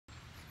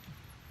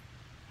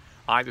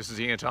Hi, this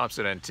is Ian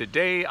Thompson, and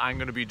today I'm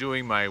going to be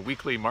doing my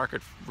weekly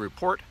market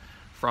report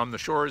from the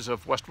shores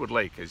of Westwood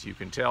Lake. As you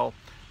can tell,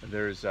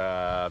 there's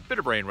a bit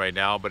of rain right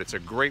now, but it's a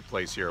great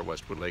place here at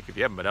Westwood Lake. If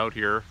you haven't been out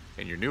here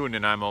and you're new in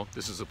Nanaimo,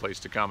 this is the place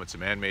to come. It's a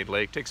man-made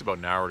lake. It takes about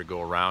an hour to go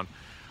around.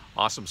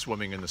 Awesome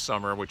swimming in the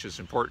summer, which is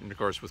important, of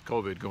course, with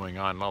COVID going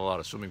on. Not a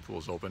lot of swimming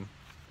pools open,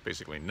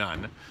 basically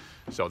none.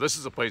 So this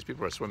is a place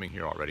people are swimming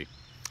here already.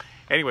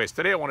 Anyways,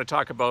 today I want to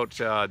talk about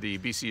the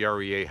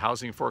BCREA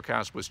Housing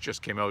Forecast, which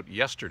just came out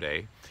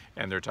yesterday,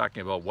 and they're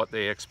talking about what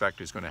they expect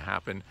is going to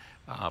happen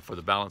for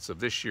the balance of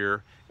this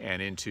year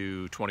and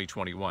into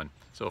 2021.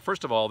 So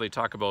first of all, they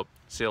talk about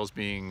sales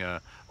being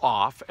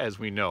off, as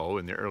we know,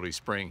 in the early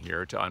spring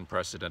here to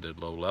unprecedented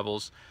low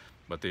levels,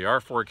 but they are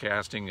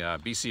forecasting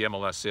BC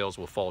MLS sales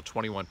will fall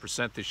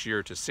 21% this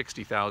year to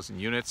 60,000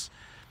 units,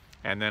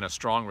 and then a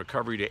strong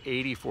recovery to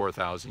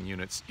 84,000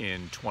 units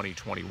in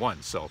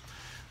 2021. So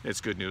it's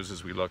good news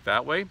as we look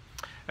that way.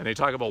 And they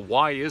talk about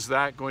why is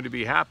that going to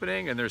be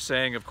happening, and they're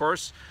saying, of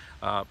course,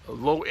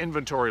 low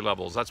inventory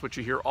levels. That's what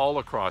you hear all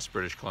across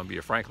British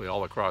Columbia, frankly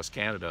all across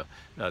Canada,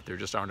 that there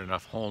just aren't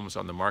enough homes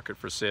on the market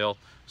for sale.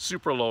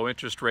 Super low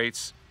interest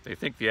rates. They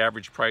think the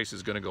average price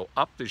is going to go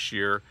up this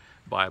year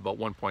by about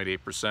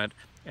 1.8%,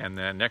 and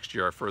then next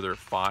year a further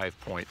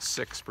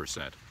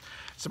 5.6%.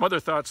 Some other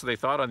thoughts they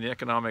thought on the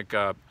economic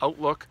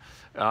outlook.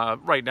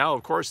 Right now,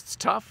 of course, it's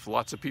tough.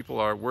 Lots of people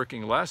are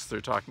working less.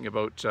 They're talking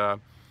about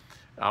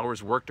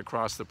hours worked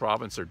across the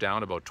province are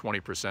down about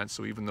 20%.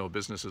 So even though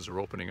businesses are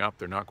opening up,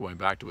 they're not going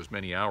back to as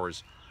many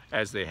hours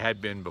as they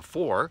had been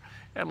before.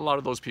 And a lot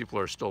of those people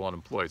are still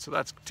unemployed. So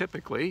that's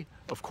typically,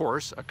 of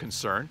course, a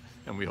concern.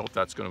 And we hope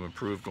that's going to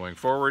improve going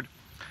forward.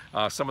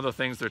 Some of the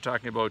things they're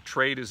talking about,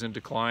 trade is in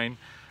decline.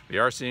 They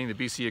are seeing the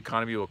BC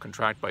economy will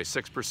contract by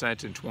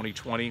 6% in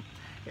 2020.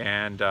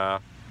 And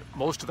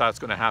most of that's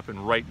going to happen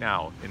right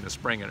now in the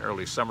spring and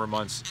early summer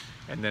months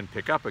and then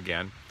pick up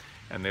again.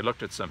 And they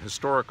looked at some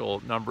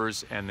historical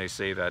numbers, and they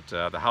say that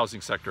the housing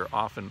sector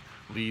often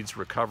leads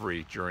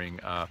recovery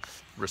during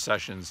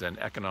recessions and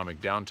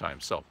economic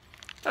downtime. So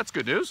that's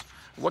good news.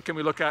 What can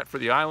we look at for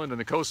the island and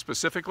the coast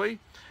specifically?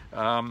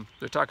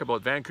 They talk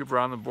about Vancouver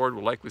Island Board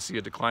will likely see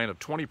a decline of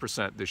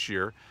 20% this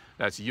year.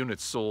 That's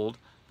units sold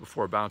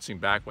before bouncing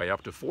back by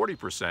up to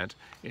 40%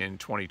 in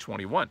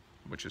 2021,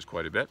 which is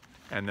quite a bit.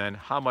 And then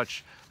how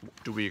much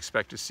do we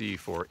expect to see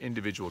for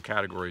individual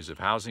categories of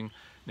housing?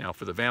 Now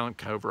for the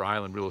Vancouver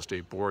Island Real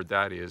Estate Board,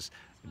 that is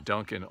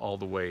Duncan all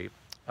the way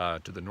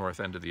to the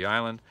north end of the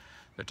island.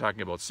 They're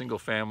talking about single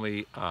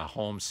family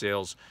home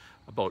sales,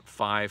 about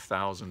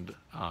 5,000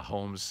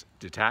 homes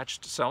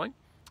detached selling,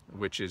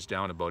 which is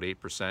down about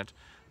 8%.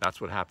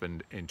 That's what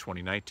happened in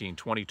 2019.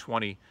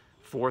 2020,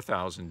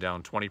 4,000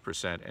 down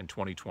 20%, and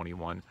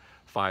 2021,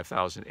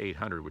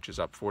 5,800, which is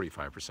up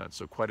 45%.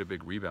 So quite a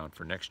big rebound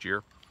for next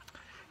year.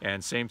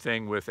 And same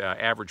thing with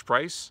average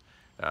price.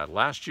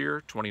 Last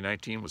year,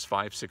 2019 was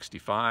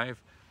 $565.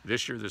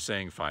 This year they're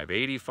saying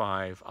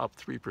 $585, up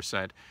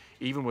 3%,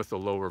 even with the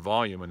lower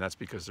volume, and that's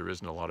because there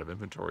isn't a lot of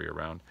inventory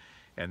around.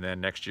 And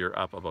then next year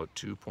up about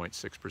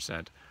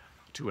 2.6%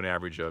 to an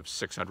average of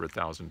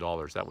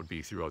 $600,000. That would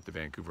be throughout the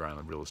Vancouver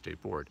Island Real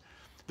Estate Board.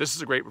 This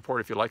is a great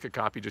report. If you'd like a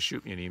copy, just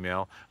shoot me an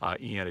email,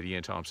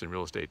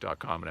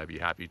 ian@ianthompsonrealestate.com, and I'd be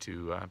happy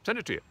to send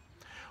it to you.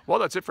 Well,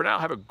 that's it for now.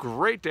 Have a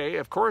great day.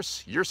 Of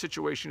course, your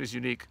situation is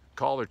unique.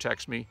 Call or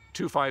text me,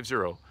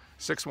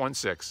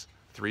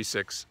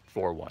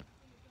 250-616-3641.